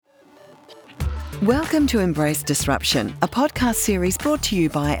Welcome to Embrace Disruption, a podcast series brought to you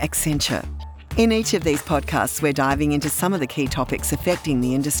by Accenture. In each of these podcasts, we're diving into some of the key topics affecting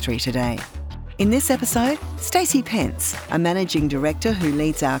the industry today. In this episode, Stacey Pence, a managing director who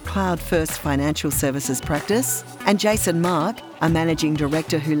leads our cloud-first financial services practice, and Jason Mark, a managing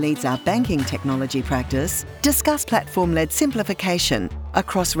director who leads our banking technology practice, discuss platform-led simplification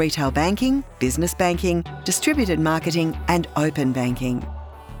across retail banking, business banking, distributed marketing, and open banking.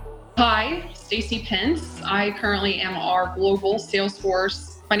 Hi, Stacey Pence. I currently am our global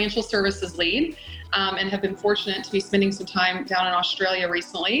Salesforce financial services lead and have been fortunate to be spending some time down in Australia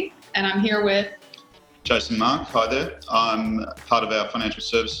recently. And I'm here with Jason Mark. Hi there. I'm part of our financial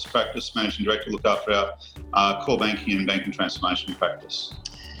services practice, managing director, look after our core banking and banking transformation practice.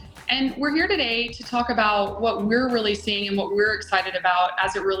 And we're here today to talk about what we're really seeing and what we're excited about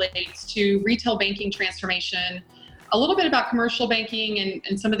as it relates to retail banking transformation, a little bit about commercial banking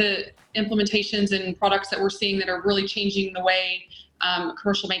and some of the implementations and products that we're seeing that are really changing the way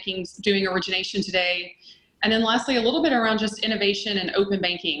commercial banking's doing origination today. And then lastly, a little bit around just innovation and open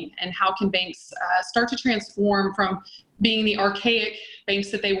banking and how can banks start to transform from being the archaic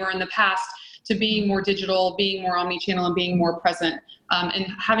banks that they were in the past to being more digital, being more omnichannel, and being more present, and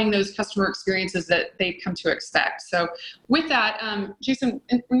having those customer experiences that they've come to expect. So with that, Jason,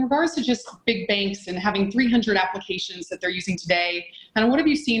 in regards to just big banks and having 300 applications that they're using today, and what have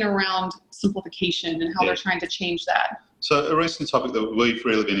you seen around simplification and how they're trying to change that? So a recent topic that we've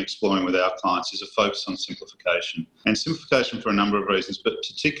really been exploring with our clients is a focus on simplification. And simplification for a number of reasons, but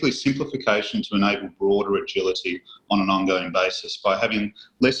particularly simplification to enable broader agility on an ongoing basis by having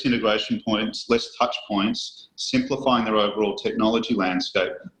less integration points, less touch points, simplifying their overall technology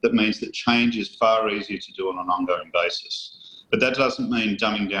landscape. That means that change is far easier to do on an ongoing basis. But that doesn't mean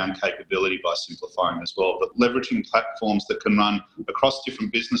dumbing down capability by simplifying as well, but leveraging platforms that can run across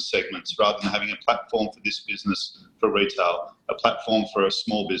different business segments rather than having a platform for this business for retail, a platform for a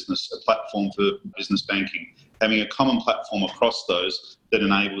small business, a platform for business banking, having a common platform across those that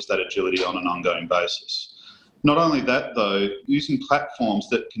enables that agility on an ongoing basis. Not only that though, using platforms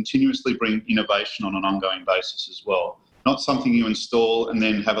that continuously bring innovation on an ongoing basis as well. Not something you install and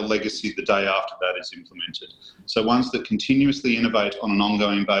then have a legacy the day after that is implemented. So ones that continuously innovate on an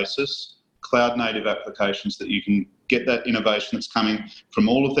ongoing basis, cloud native applications that you can get that innovation that's coming from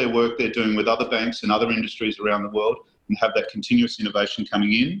all of their work they're doing with other banks and other industries around the world and have that continuous innovation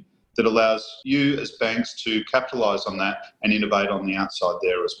coming in that allows you as banks to capitalise on that and innovate on the outside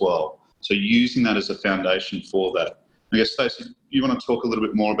there as well. So using that as a foundation for that. I guess, Stacey, you want to talk a little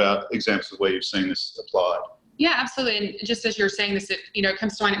bit more about examples of where you've seen this applied? Yeah, absolutely. And just as you're saying this, it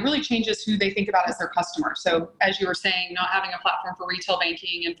comes to mind, it really changes who they think about as their customer. So as you were saying, not having a platform for retail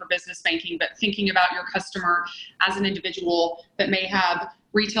banking and for business banking, but thinking about your customer as an individual that may have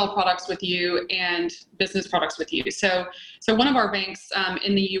retail products with you and business products with you. So one of our banks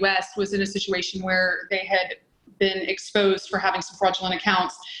in the US was in a situation where they had been exposed for having some fraudulent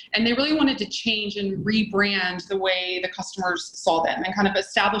accounts, and they really wanted to change and rebrand the way the customers saw them and kind of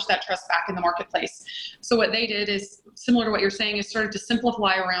establish that trust back in the marketplace. So what they did is similar to what you're saying, is started to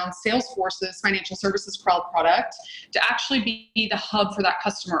simplify around Salesforce's financial services cloud product to actually be the hub for that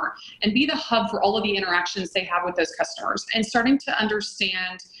customer and be the hub for all of the interactions they have with those customers, and starting to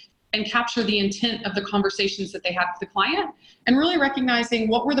understand and capture the intent of the conversations that they had with the client, and really recognizing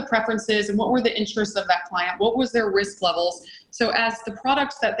what were the preferences and what were the interests of that client, what was their risk levels. So as the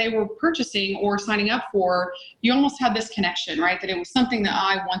products that they were purchasing or signing up for, you almost had this connection, right? That it was something that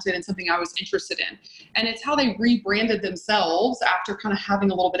I wanted and something I was interested in. And it's how they rebranded themselves after kind of having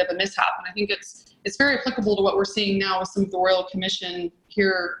a little bit of a mishap. And I think it's very applicable to what we're seeing now with some of the Royal Commission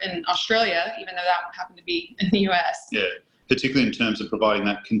here in Australia, even though that happened to be in the US. Yeah. Particularly in terms of providing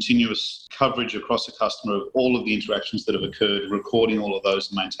that continuous coverage across a customer of all of the interactions that have occurred, recording all of those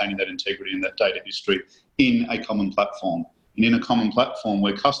and maintaining that integrity and that data history in a common platform. And in a common platform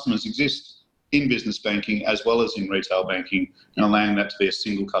where customers exist in business banking as well as in retail banking, and allowing that to be a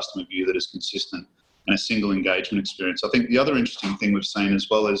single customer view that is consistent and a single engagement experience. I think the other interesting thing we've seen as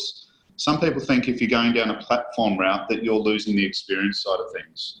well is some people think if you're going down a platform route that you're losing the experience side of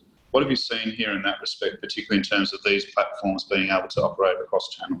things. What have you seen here in that respect, particularly in terms of these platforms being able to operate across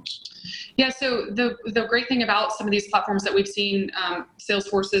channels? Yeah, so the great thing about some of these platforms that we've seen,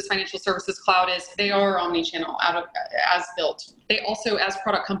 Salesforce's Financial Services Cloud, is they are omnichannel as built. They also, as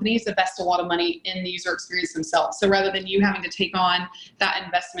product companies, invest a lot of money in the user experience themselves. So rather than you having to take on that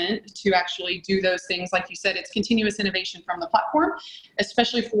investment to actually do those things, like you said, it's continuous innovation from the platform,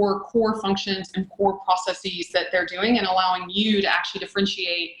 especially for core functions and core processes that they're doing, and allowing you to actually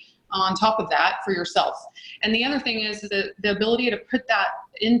differentiate on top of that for yourself. And the other thing is the ability to put that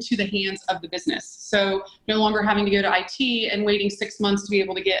into the hands of the business. So no longer having to go to IT and waiting 6 months to be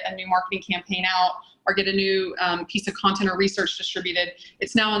able to get a new marketing campaign out or get a new piece of content or research distributed.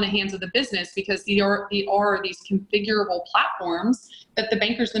 It's now in the hands of the business because they are these configurable platforms that the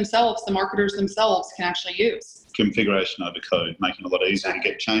bankers themselves, the marketers themselves can actually use. Configuration over code, making it a lot easier to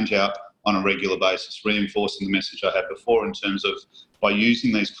get change out on a regular basis, reinforcing the message I had before in terms of by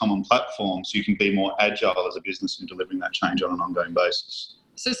using these common platforms, you can be more agile as a business in delivering that change on an ongoing basis.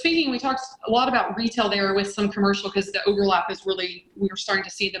 So we talked a lot about retail there with some commercial because the overlap is really, we're starting to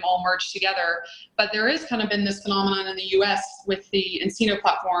see them all merge together. But there is kind of been this phenomenon in the US with the nCino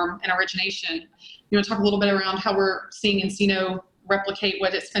platform and origination. You want to talk a little bit around how we're seeing nCino replicate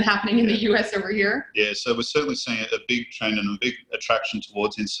what it's been happening in the US over here? Yeah, so we're certainly seeing a big trend and a big attraction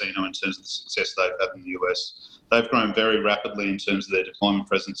towards nCino in terms of the success they've had in the US. They've grown very rapidly in terms of their deployment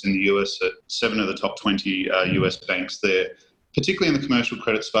presence in the US at 7 of the top 20 US banks there, particularly in the commercial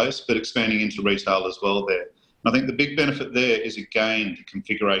credit space, but expanding into retail as well there. And I think the big benefit there is, again, the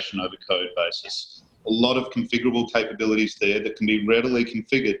configuration over code basis. A lot of configurable capabilities there that can be readily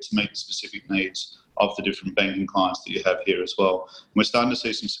configured to meet the specific needs of the different banking clients that you have here as well. And we're starting to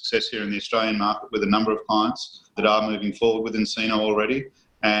see some success here in the Australian market with a number of clients that are moving forward with nCino already,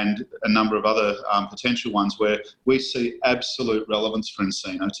 and a number of other potential ones where we see absolute relevance for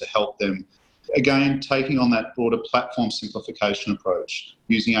nCino to help them. Again, taking on that broader platform simplification approach,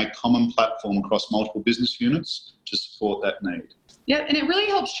 using a common platform across multiple business units to support that need. Yeah, and it really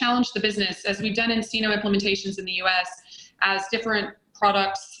helps challenge the business, as we've done nCino implementations in the US, as different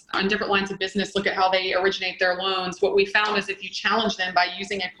products on different lines of business look at how they originate their loans. What we found is if you challenge them by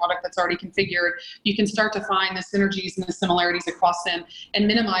using a product that's already configured, you can start to find the synergies and the similarities across them and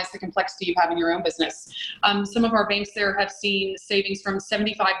minimize the complexity you have in your own business. Some of our banks there have seen savings from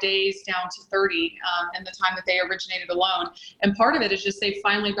 75 days down to 30 in the time that they originated a loan. And part of it is just they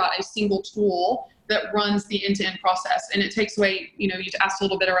finally got a single tool that runs the end-to-end process. And it takes away, you asked a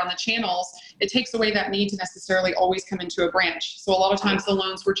little bit around the channels, it takes away that need to necessarily always come into a branch. So a lot of times the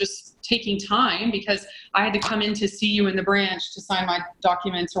loans were just taking time because I had to come in to see you in the branch to sign my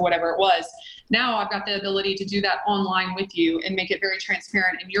documents or whatever it was. Now I've got the ability to do that online with you and make it very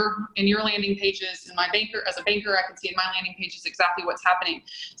transparent in your landing pages. And as a banker, I can see in my landing pages exactly what's happening.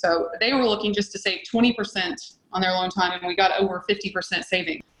 So they were looking just to save 20% on their loan time, and we got over 50%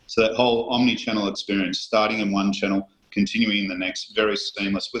 saving. So that whole omni-channel experience, starting in one channel, continuing in the next, very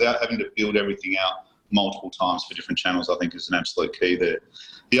seamless, without having to build everything out multiple times for different channels, I think is an absolute key there.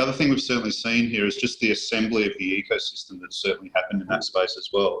 The other thing we've certainly seen here is just the assembly of the ecosystem that's certainly happened in that space as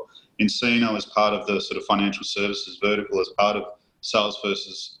well. nCino, as part of the sort of financial services vertical, as part of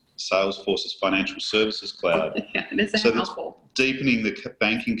Salesforce's financial services cloud. Yeah, it is so helpful. Deepening the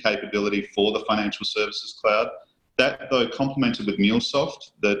banking capability for the financial services cloud. That, though, complemented with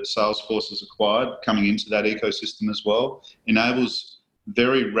MuleSoft that Salesforce has acquired, coming into that ecosystem as well, enables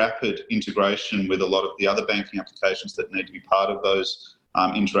very rapid integration with a lot of the other banking applications that need to be part of those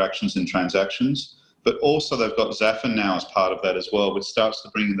interactions and transactions. But also they've got Zafin now as part of that as well, which starts to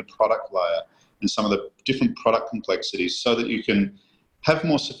bring in the product layer and some of the different product complexities so that you can have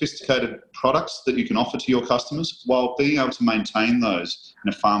more sophisticated products that you can offer to your customers while being able to maintain those in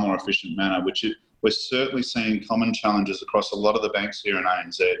a far more efficient manner, we're certainly seeing common challenges across a lot of the banks here in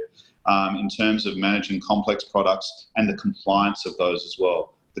ANZ in terms of managing complex products and the compliance of those as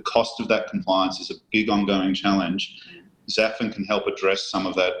well. The cost of that compliance is a big ongoing challenge. Zafin can help address some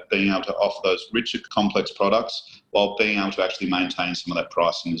of that, being able to offer those richer, complex products while being able to actually maintain some of that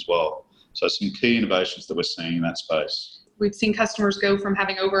pricing as well. So some key innovations that we're seeing in that space. We've seen customers go from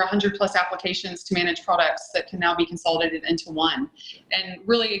having over 100 plus applications to manage products that can now be consolidated into one. And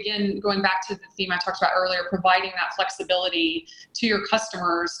really, again, going back to the theme I talked about earlier, providing that flexibility to your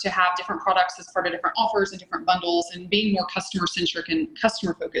customers to have different products as part of different offers and different bundles, and being more customer centric and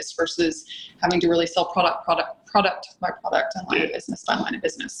customer focused versus having to really sell product by product and line of business by line of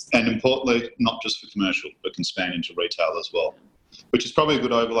business. And importantly, not just for commercial, but can span into retail as well, which is probably a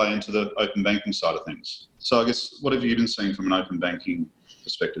good overlay into the open banking side of things. So I guess, what have you been seeing from an open banking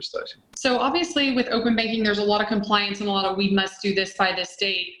perspective, Stacey? So obviously with open banking, there's a lot of compliance and a lot of we must do this by this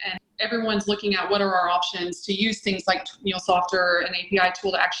date. And everyone's looking at what are our options to use things like MuleSoft or an API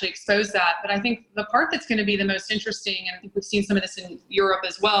tool to actually expose that. But I think the part that's going to be the most interesting, and I think we've seen some of this in Europe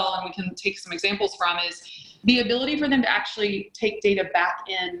as well, and we can take some examples from, is the ability for them to actually take data back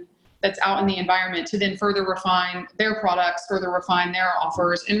in that's out in the environment to then further refine their products, further refine their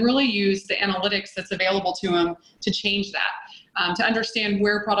offers, and really use the analytics that's available to them to change that. to understand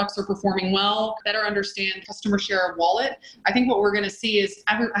where products are performing well, better understand customer share of wallet. I think what we're going to see is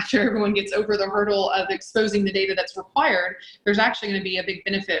after everyone gets over the hurdle of exposing the data that's required, there's actually going to be a big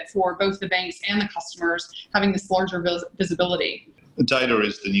benefit for both the banks and the customers having this larger visibility. The data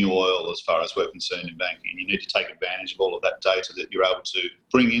is the new oil as far as we're concerned in banking. You need to take advantage of all of that data that you're able to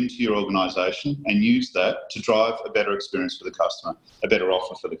bring into your organisation and use that to drive a better experience for the customer, a better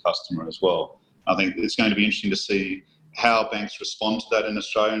offer for the customer as well. I think it's going to be interesting to see how banks respond to that in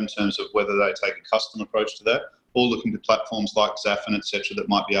Australia in terms of whether they take a custom approach to that or looking to platforms like Zafin, etc., that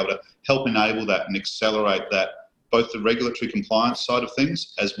might be able to help enable that and accelerate that, both the regulatory compliance side of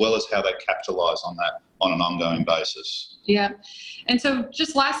things as well as how they capitalise on that on an ongoing basis. Yeah. And so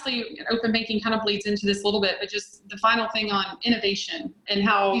just lastly, open banking kind of bleeds into this a little bit, but just the final thing on innovation and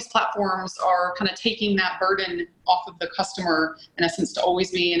how these platforms are kind of taking that burden off of the customer, in essence, to always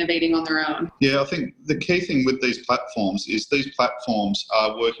be innovating on their own. Yeah, I think the key thing with these platforms is these platforms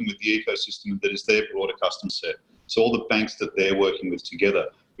are working with the ecosystem that is their broader customer set. So all the banks that they're working with together,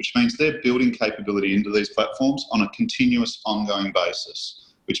 which means they're building capability into these platforms on a continuous, ongoing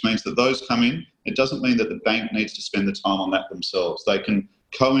basis, which means that those come in. It doesn't mean that the bank needs to spend the time on that themselves. They can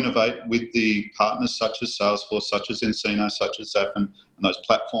co-innovate with the partners such as Salesforce, such as Encino, such as Zafin, and those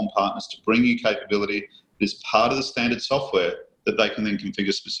platform partners to bring you capability that is part of the standard software that they can then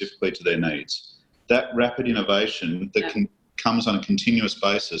configure specifically to their needs. That rapid innovation that comes on a continuous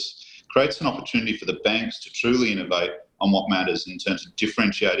basis creates an opportunity for the banks to truly innovate on what matters in terms of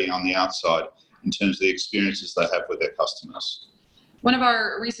differentiating on the outside, in terms of the experiences they have with their customers. One of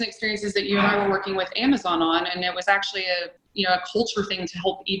our recent experiences that you and I were working with Amazon on, and it was actually a culture thing to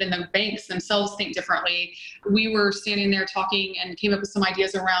help even the banks themselves think differently. We were standing there talking and came up with some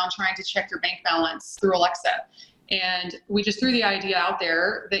ideas around trying to check your bank balance through Alexa. And we just threw the idea out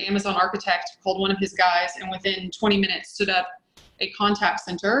there. The Amazon architect called one of his guys and within 20 minutes stood up a contact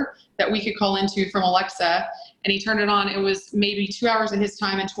center that we could call into from Alexa. And he turned it on. It was maybe 2 hours of his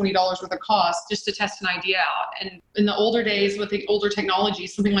time and $20 worth of cost just to test an idea out. And in the older days with the older technology,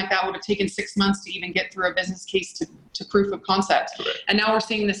 something like that would have taken 6 months to even get through a business case to proof of concept. Correct. And now we're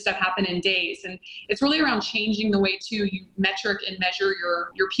seeing this stuff happen in days. And it's really around changing the way too you metric and measure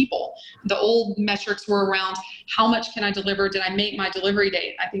your people. The old metrics were around how much can I deliver? Did I make my delivery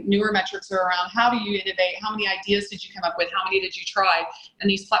date? I think newer metrics are around how do you innovate? How many ideas did you come up with? How many did you try? And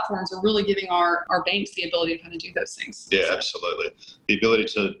these platforms are really giving our banks the ability to kind of do those things. Yeah, absolutely. The ability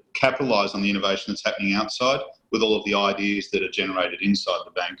to capitalise on the innovation that's happening outside with all of the ideas that are generated inside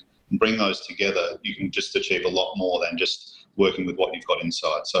the bank and bring those together, you can just achieve a lot more than just working with what you've got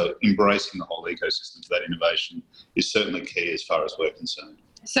inside. So embracing the whole ecosystem to that innovation is certainly key as far as we're concerned.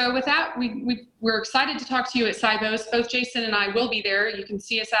 So with that, we're excited to talk to you at Sibos. Both Jason and I will be there. You can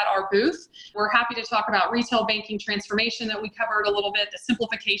see us at our booth. We're happy to talk about retail banking transformation that we covered a little bit, the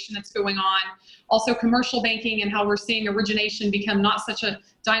simplification that's going on, also commercial banking and how we're seeing origination become not such a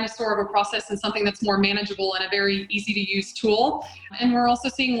dinosaur of a process and something that's more manageable and a very easy to use tool. And we're also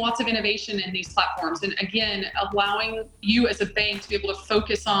seeing lots of innovation in these platforms. And again, allowing you as a bank to be able to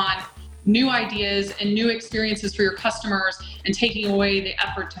focus on new ideas and new experiences for your customers and taking away the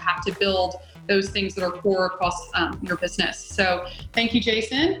effort to have to build those things that are core across your business. So thank you,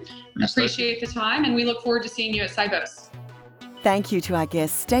 Jason. Appreciate the time, and we look forward to seeing you at Sibos. Thank you to our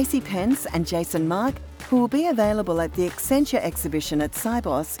guests Stacey Pence and Jason Mark, who will be available at the Accenture exhibition at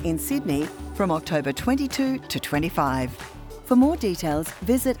Sibos in Sydney from October 22 to 25. For more details,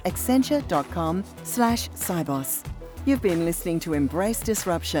 visit accenture.com/Sibos. You've been listening to Embrace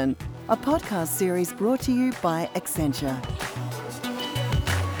Disruption, a podcast series brought to you by Accenture.